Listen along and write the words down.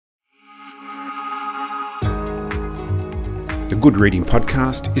Good Reading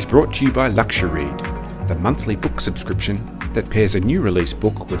Podcast is brought to you by LuxuryRead, the monthly book subscription that pairs a new release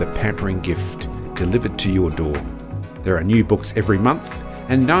book with a pampering gift delivered to your door. There are new books every month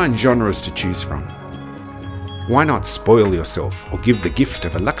and 9 genres to choose from. Why not spoil yourself or give the gift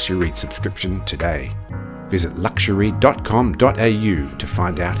of a LuxuryRead subscription today? Visit luxuryread.com.au to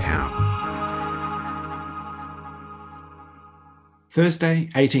find out how.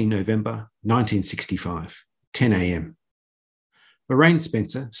 Thursday, 18 November 1965, 10 a.m. Lorraine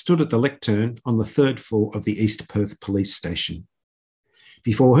Spencer stood at the lectern on the 3rd floor of the East Perth Police Station.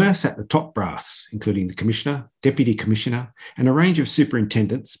 Before her sat the top brass, including the Commissioner, Deputy Commissioner, and a range of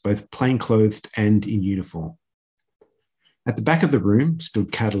superintendents, both plainclothed and in uniform. At the back of the room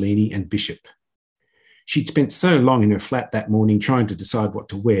stood Cardilini and Bishop. She'd spent so long in her flat that morning trying to decide what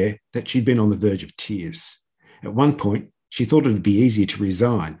to wear that she'd been on the verge of tears. At one point, she thought it would be easier to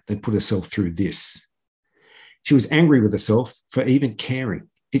resign than put herself through this. She was angry with herself for even caring.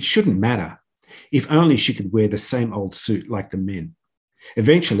 It shouldn't matter. If only she could wear the same old suit like the men.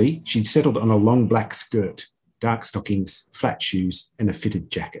 Eventually, she'd settled on a long black skirt, dark stockings, flat shoes, and a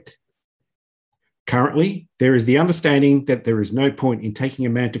fitted jacket. Currently, there is the understanding that there is no point in taking a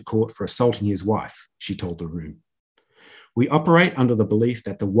man to court for assaulting his wife, she told the room. We operate under the belief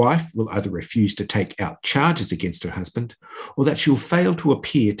that the wife will either refuse to take out charges against her husband or that she'll fail to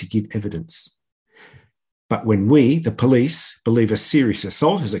appear to give evidence. But when we, the police, believe a serious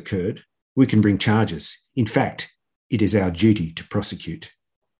assault has occurred, we can bring charges. In fact, it is our duty to prosecute.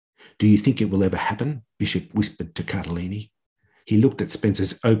 Do you think it will ever happen? Bishop whispered to Cardilini. He looked at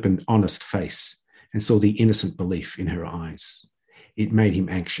Spencer's open, honest face and saw the innocent belief in her eyes. It made him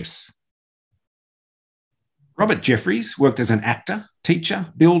anxious. Robert Jeffreys worked as an actor,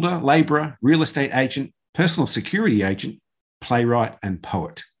 teacher, builder, labourer, real estate agent, personal security agent, playwright and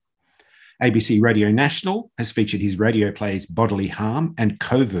poet. ABC Radio National has featured his radio plays Bodily Harm and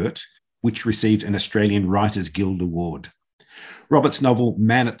Covert, which received an Australian Writers Guild Award. Robert's novel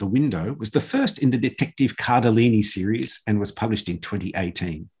Man at the Window was the first in the Detective Cardilini series and was published in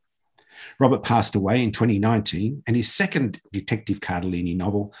 2018. Robert passed away in 2019, and his second Detective Cardilini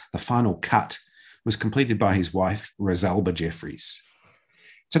novel, The Final Cut, was completed by his wife, Rosalba Jeffreys.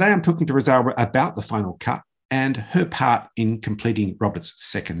 Today I'm talking to Rosalba about The Final Cut and her part in completing Robert's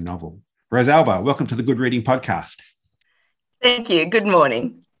second novel. Rosalba, welcome to the Good Reading Podcast. Thank you. Good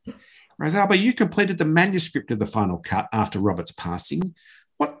morning. Rosalba, you completed the manuscript of The Final Cut after Robert's passing.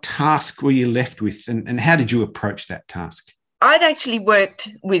 What task were you left with and how did you approach that task? I'd actually worked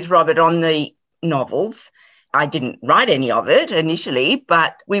with Robert on the novels. I didn't write any of it initially,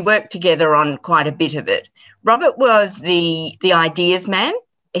 but we worked together on quite a bit of it. Robert was the ideas man.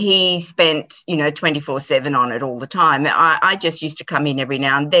 He spent, 24/7 on it all the time. I just used to come in every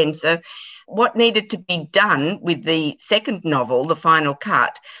now and then. So what needed to be done with the second novel, The Final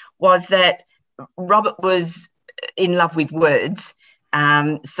Cut, was that Robert was in love with words.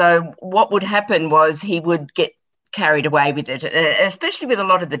 So what would happen was he would get carried away with it, especially with a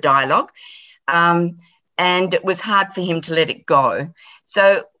lot of the dialogue. And it was hard for him to let it go.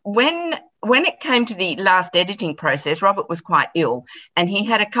 So when it came to the last editing process, Robert was quite ill and he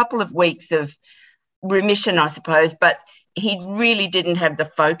had a couple of weeks of remission, I suppose, but he really didn't have the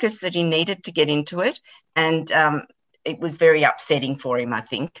focus that he needed to get into it. And it was very upsetting for him, I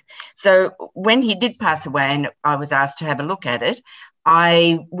think. So when he did pass away and I was asked to have a look at it,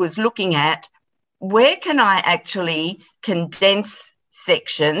 I was looking at where can I actually condense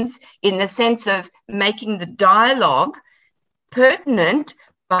sections in the sense of making the dialogue pertinent,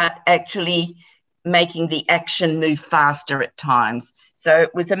 but actually making the action move faster at times. So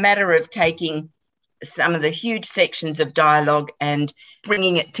it was a matter of taking some of the huge sections of dialogue and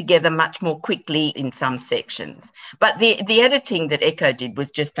bringing it together much more quickly in some sections. But the editing that Echo did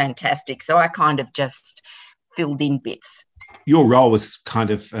was just fantastic. So I kind of just filled in bits. Your role was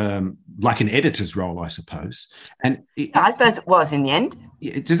kind of like an editor's role, I suppose. And I suppose it was in the end.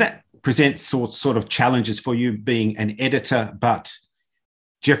 Does that present sort of challenges for you being an editor, but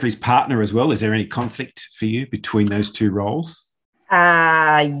Jeffrey's partner as well? Is there any conflict for you between those two roles?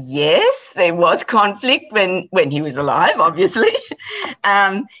 Yes, there was conflict when he was alive, obviously,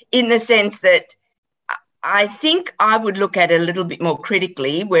 in the sense that I think I would look at it a little bit more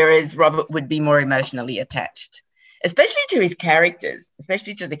critically, whereas Robert would be more emotionally attached. Especially to his characters,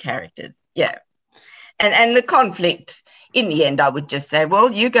 especially to the characters, yeah. And the conflict, in the end, I would just say,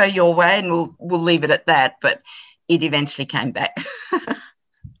 well, you go your way and we'll leave it at that. But it eventually came back.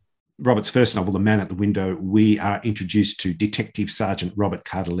 Robert's first novel, The Man at the Window, we are introduced to Detective Sergeant Robert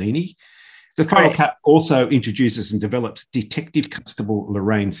Cardilini. The Final Cut also introduces and develops Detective Constable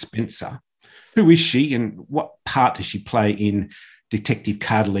Lorraine Spencer, Who is she and what part does she play in Detective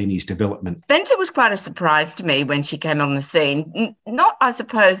Cardilini's development? Spencer was quite a surprise to me when she came on the scene. Not, I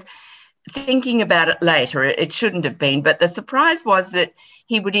suppose, thinking about it later, it shouldn't have been, but the surprise was that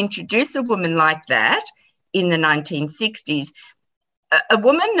he would introduce a woman like that in the 1960s, a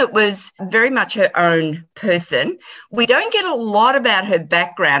woman that was very much her own person. We don't get a lot about her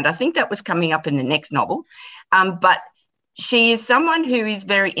background. I think that was coming up in the next novel, but she is someone who is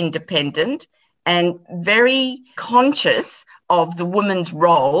very independent and very conscious of the woman's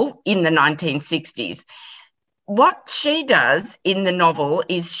role in the 1960s. What she does in the novel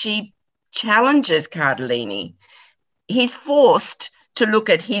is she challenges Cardilini. He's forced to look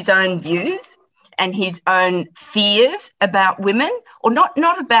at his own views and his own fears about women, or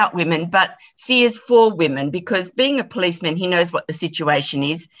not about women, but fears for women, because being a policeman, he knows what the situation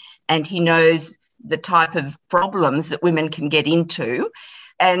is and he knows the type of problems that women can get into.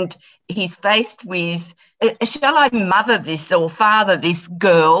 And he's faced with, shall I mother this or father this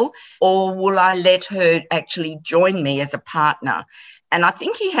girl, or will I let her actually join me as a partner? And I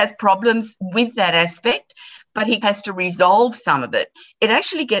think he has problems with that aspect, but he has to resolve some of it. It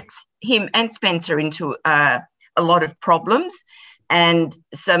actually gets him and Spencer into a lot of problems and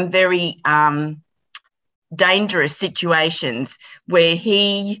some very dangerous situations where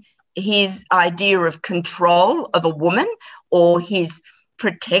his idea of control of a woman or his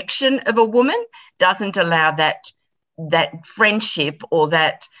protection of a woman doesn't allow that friendship or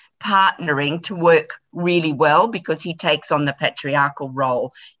that partnering to work really well, because he takes on the patriarchal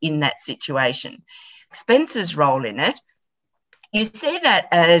role in that situation. Spencer's role in it, you see that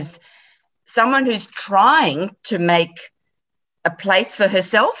as someone who's trying to make a place for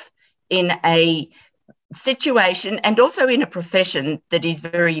herself in a situation and also in a profession that is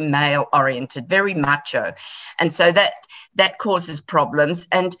very male oriented, very macho. And so that causes problems.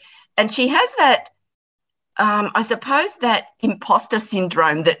 And she has that, I suppose, that imposter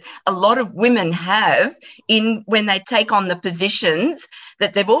syndrome that a lot of women have when they take on the positions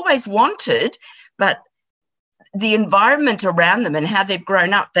that they've always wanted, but the environment around them and how they've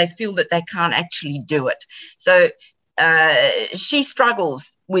grown up, they feel that they can't actually do it. So she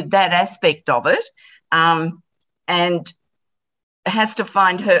struggles with that aspect of it, and has to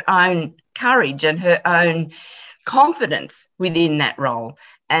find her own courage and her own confidence within that role.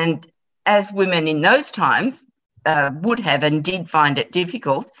 And as women in those times would have and did find it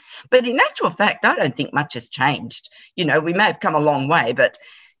difficult. But in actual fact, I don't think much has changed. We may have come a long way, but,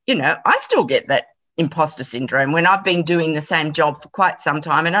 I still get that imposter syndrome when I've been doing the same job for quite some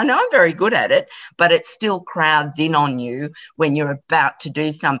time, and I know I'm very good at it, but it still crowds in on you when you're about to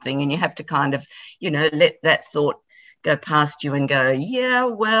do something, and you have to kind of, let that thought go past you and go, yeah,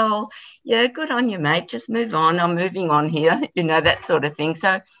 well, yeah, good on you, mate. Just move on. I'm moving on here, that sort of thing.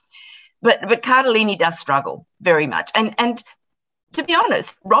 So, but Cardilini does struggle very much. And to be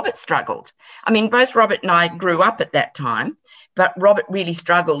honest, Robert struggled. I mean, both Robert and I grew up at that time, but Robert really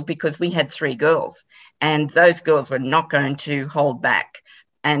struggled because we had 3 girls and those girls were not going to hold back.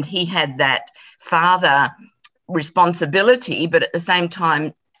 And he had that father responsibility, but at the same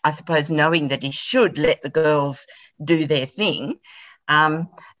time, I suppose, knowing that he should let the girls do their thing. And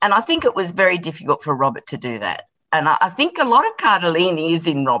I think it was very difficult for Robert to do that. And I think a lot of Cardilini is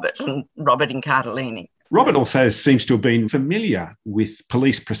in Robert and Cardilini. Robert also seems to have been familiar with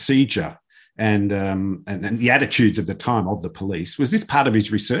police procedure and the attitudes of the time of the police. Was this part of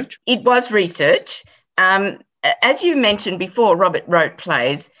his research? It was research. As you mentioned before, Robert wrote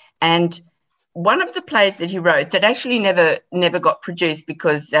plays, and one of the plays that he wrote that actually never got produced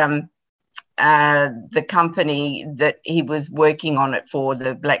because the company that he was working on it for,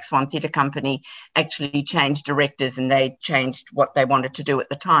 the Black Swan Theatre Company, actually changed directors and they changed what they wanted to do at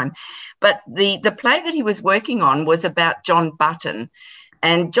the time. But the play that he was working on was about John Button.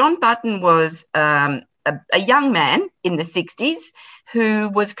 And John Button was a young man in the 60s who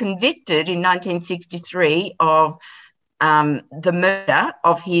was convicted in 1963 of the murder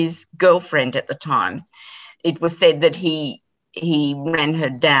of his girlfriend at the time. It was said that he ran her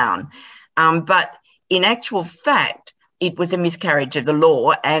down. But in actual fact, it was a miscarriage of the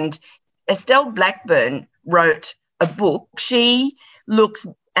law. And Estelle Blackburn wrote a book. She looks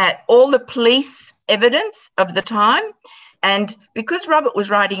at all the police evidence of the time. And because Robert was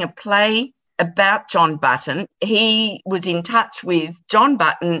writing a play about John Button, he was in touch with John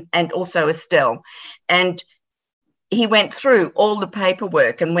Button and also Estelle. And he went through all the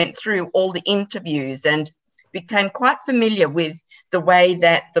paperwork and went through all the interviews and became quite familiar with the way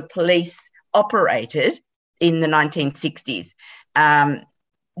that the police operated in the 1960s.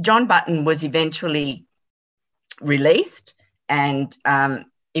 John Button was eventually released and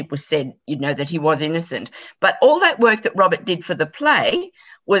it was said, that he was innocent. But all that work that Robert did for the play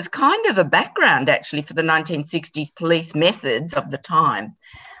was kind of a background, actually, for the 1960s police methods of the time.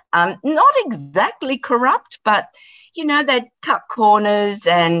 Not exactly corrupt, but, they'd cut corners,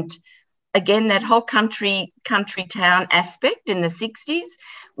 and again, that whole country town aspect in the 60s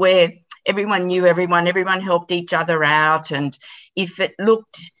where everyone knew everyone helped each other out. And if it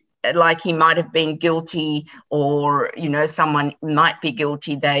looked like he might have been guilty or, someone might be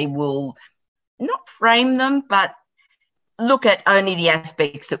guilty, they will not frame them, but look at only the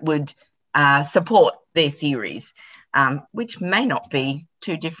aspects that would support their theories, which may not be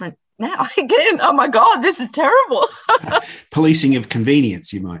too different now. Again, oh my God, this is terrible. Policing of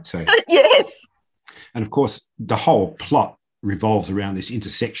convenience, you might say. Yes. And of course, the whole plot revolves around this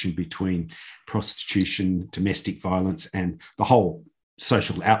intersection between prostitution, domestic violence, and the whole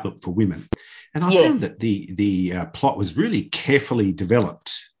social outlook for women. And I found that the plot was really carefully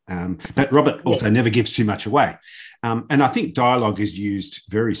developed. But Robert also never gives too much away. And I think dialogue is used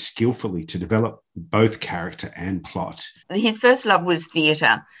very skillfully to develop both character and plot. His first love was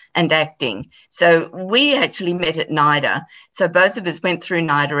theatre and acting. So we actually met at NIDA. So both of us went through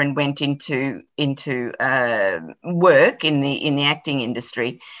NIDA and went into work in the acting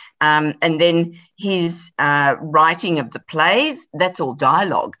industry. And then his writing of the plays, that's all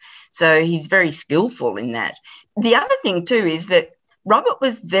dialogue. So he's very skillful in that. The other thing too is that Robert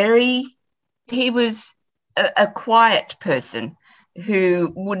was he was a quiet person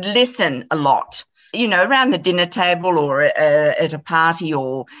who would listen a lot, around the dinner table or at a party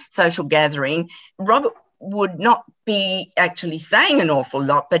or social gathering. Robert would not be actually saying an awful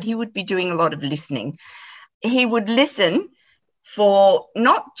lot, but he would be doing a lot of listening. He would listen for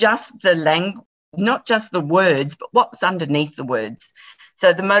not just the words, but what's underneath the words.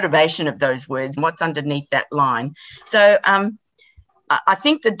 So the motivation of those words, what's underneath that line. So I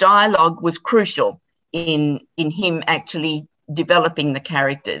think the dialogue was crucial in him actually developing the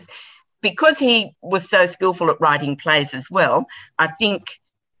characters. Because he was so skillful at writing plays as well, I think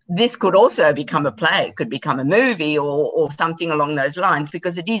this could also become a play. It could become a movie or something along those lines,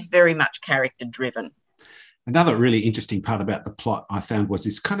 because it is very much character driven. Another really interesting part about the plot I found was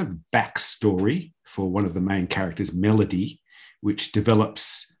this kind of backstory for one of the main characters, Melody, which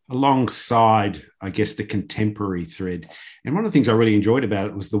develops alongside, I guess, the contemporary thread. And one of the things I really enjoyed about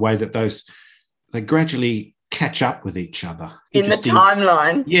it was the way that they gradually catch up with each other. In the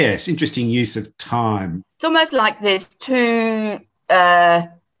timeline. Yes, interesting use of time. It's almost like there's two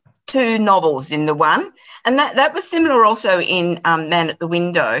novels in the one. And that was similar also in Man at the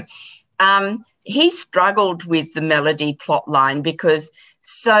Window. He struggled with the Melody plot line because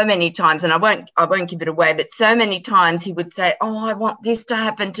so many times, and I won't give it away, but so many times he would say, oh, I want this to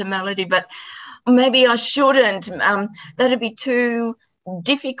happen to Melody, but maybe I shouldn't. That'd be too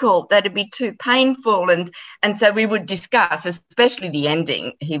difficult. That'd be too painful. And so we would discuss, especially the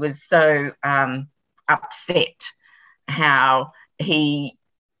ending. He was so upset how he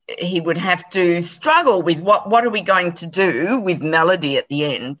would have to struggle with what are we going to do with Melody at the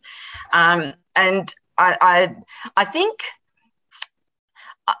end. And I think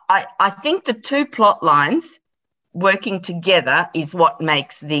the two plot lines working together is what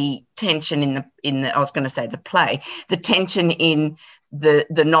makes the tension in the I was going to say the play, the tension in the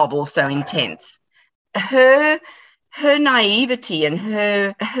novel so intense. Her naivety and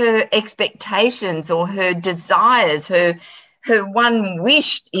her expectations or her desires, her one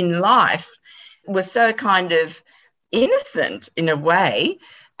wish in life was so kind of innocent in a way.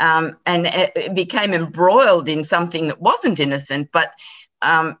 And it became embroiled in something that wasn't innocent. But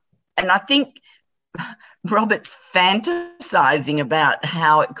and I think Robert's fantasizing about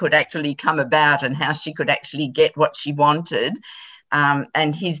how it could actually come about and how she could actually get what she wanted,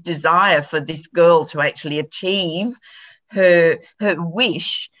 and his desire for this girl to actually achieve her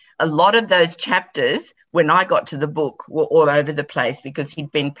wish. A lot of those chapters, when I got to the book, were all over the place because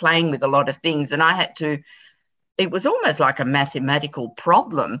he'd been playing with a lot of things, and I had to. It was almost like a mathematical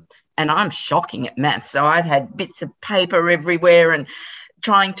problem, and I'm shocking at math. So I've had bits of paper everywhere and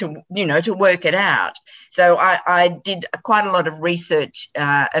trying to, to work it out. So I did quite a lot of research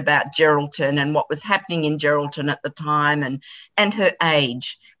about Geraldton and what was happening in Geraldton at the time and her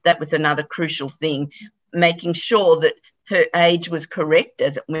age. That was another crucial thing, making sure that her age was correct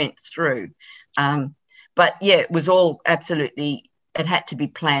as it went through. But, yeah, it was all absolutely, it had to be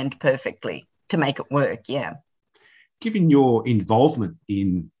planned perfectly to make it work, yeah. Given your involvement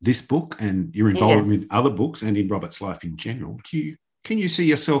in this book and your involvement with other books and in Robert's life in general, can you see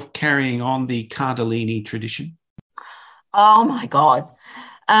yourself carrying on the Cardilini tradition? Oh, my God.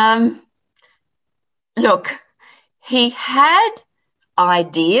 Look, he had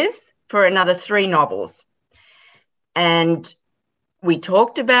ideas for another 3 novels. And we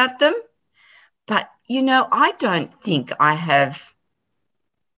talked about them, but, I don't think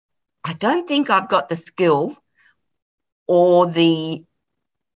I've got the skill or the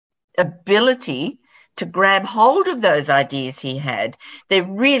ability to grab hold of those ideas he had. They're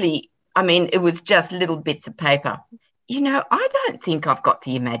really, it was just little bits of paper. I don't think I've got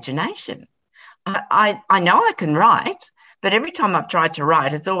the imagination. I know I can write, but every time I've tried to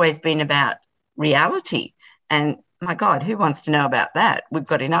write, it's always been about reality. And my God, who wants to know about that? We've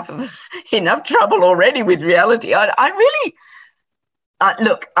got enough trouble already with reality.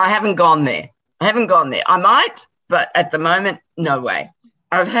 Look, I haven't gone there. I might, but at the moment, no way.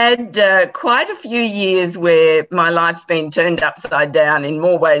 I've had quite a few years where my life's been turned upside down in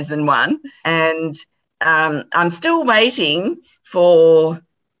more ways than one. And I'm still waiting for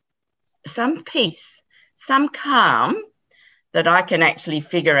some peace, some calm that I can actually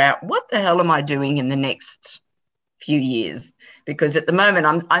figure out what the hell am I doing in the next few years. Because at the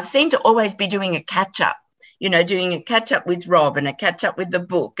moment, I seem to always be doing a catch-up. Doing a catch-up with Rob and a catch-up with the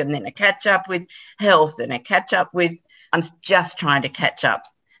book and then a catch-up with health and a catch-up with... I'm just trying to catch up.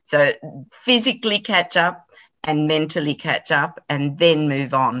 So physically catch up and mentally catch up and then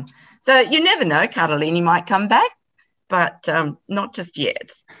move on. So you never know, Cardilini might come back, but not just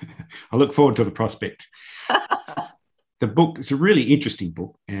yet. I look forward to the prospect. The book is a really interesting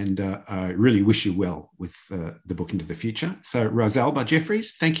book, and I really wish you well with the book into the future. So Rosalba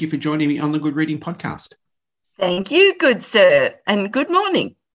Jeffreys, thank you for joining me on the Good Reading Podcast. Thank you, good sir, and good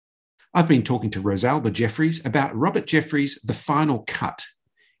morning. I've been talking to Rosalba Jeffreys about Robert Jeffreys' The Final Cut.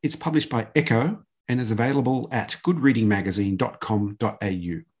 It's published by Echo and is available at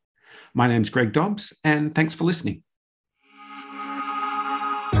goodreadingmagazine.com.au. My name's Greg Dobbs, and thanks for listening.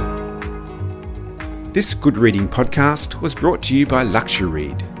 This Good Reading Podcast was brought to you by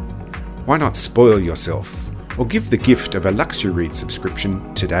Luxuread. Why not spoil yourself or give the gift of a Luxuread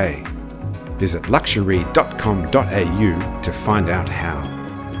subscription today? Visit luxuread.com.au to find out how.